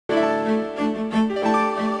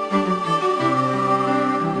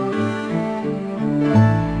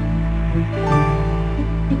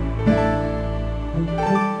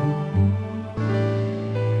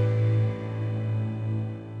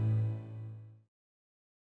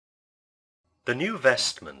The New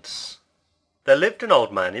Vestments. There lived an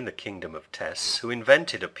old man in the kingdom of Tess who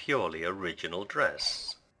invented a purely original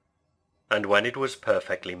dress. And when it was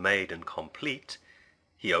perfectly made and complete,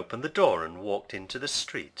 he opened the door and walked into the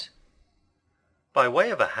street. By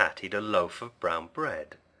way of a hat he'd a loaf of brown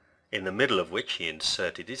bread, in the middle of which he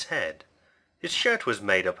inserted his head. His shirt was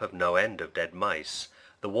made up of no end of dead mice,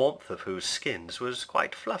 the warmth of whose skins was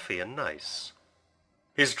quite fluffy and nice.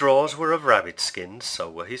 His drawers were of rabbit skins,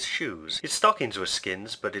 so were his shoes. His stockings were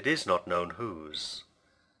skins, but it is not known whose.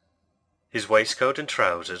 His waistcoat and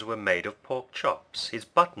trousers were made of pork chops. His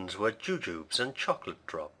buttons were jujubes and chocolate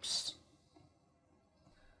drops.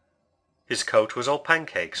 His coat was all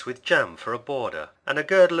pancakes with jam for a border, and a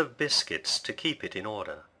girdle of biscuits to keep it in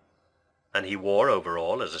order. And he wore over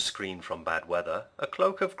all, as a screen from bad weather, a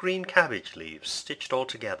cloak of green cabbage leaves stitched all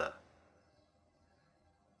together.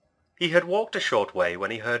 He had walked a short way when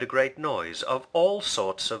he heard a great noise of all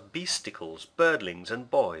sorts of beasticles, birdlings, and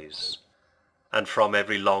boys. And from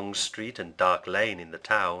every long street and dark lane in the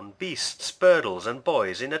town, beasts, birdles, and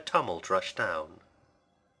boys in a tumult rushed down.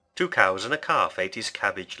 2 cows and a calf ate his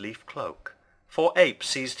cabbage leaf cloak. 4 apes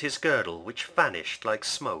seized his girdle, which vanished like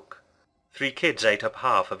smoke. 3 kids ate up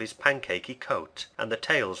half of his pancakey coat, and the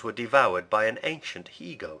tails were devoured by an ancient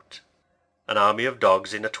he-goat. An army of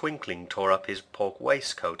dogs in a twinkling tore up his pork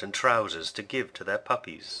waistcoat and trousers to give to their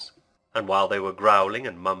puppies. And while they were growling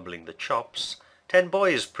and mumbling the chops, 10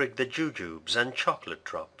 boys prigged the jujubes and chocolate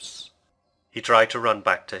drops. He tried to run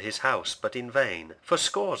back to his house, but in vain, for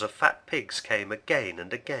scores of fat pigs came again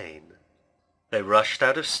and again. They rushed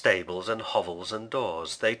out of stables and hovels and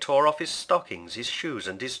doors. They tore off his stockings, his shoes,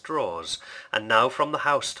 and his drawers, and now from the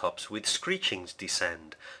housetops with screechings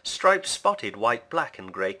descend, striped, spotted, white, black,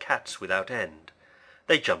 and grey cats without end.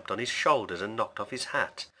 They jumped on his shoulders and knocked off his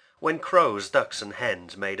hat, when crows, ducks, and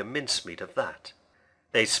hens made a mincemeat of that.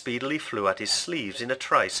 They speedily flew at his sleeves in a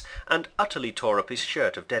trice, and utterly tore up his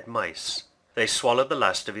shirt of dead mice. They swallowed the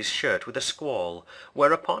last of his shirt with a squall,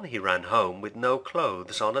 whereupon he ran home with no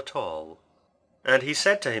clothes on at all. And he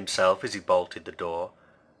said to himself as he bolted the door,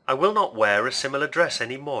 I will not wear a similar dress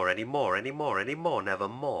any more, any more, any more, any more, never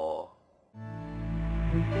more.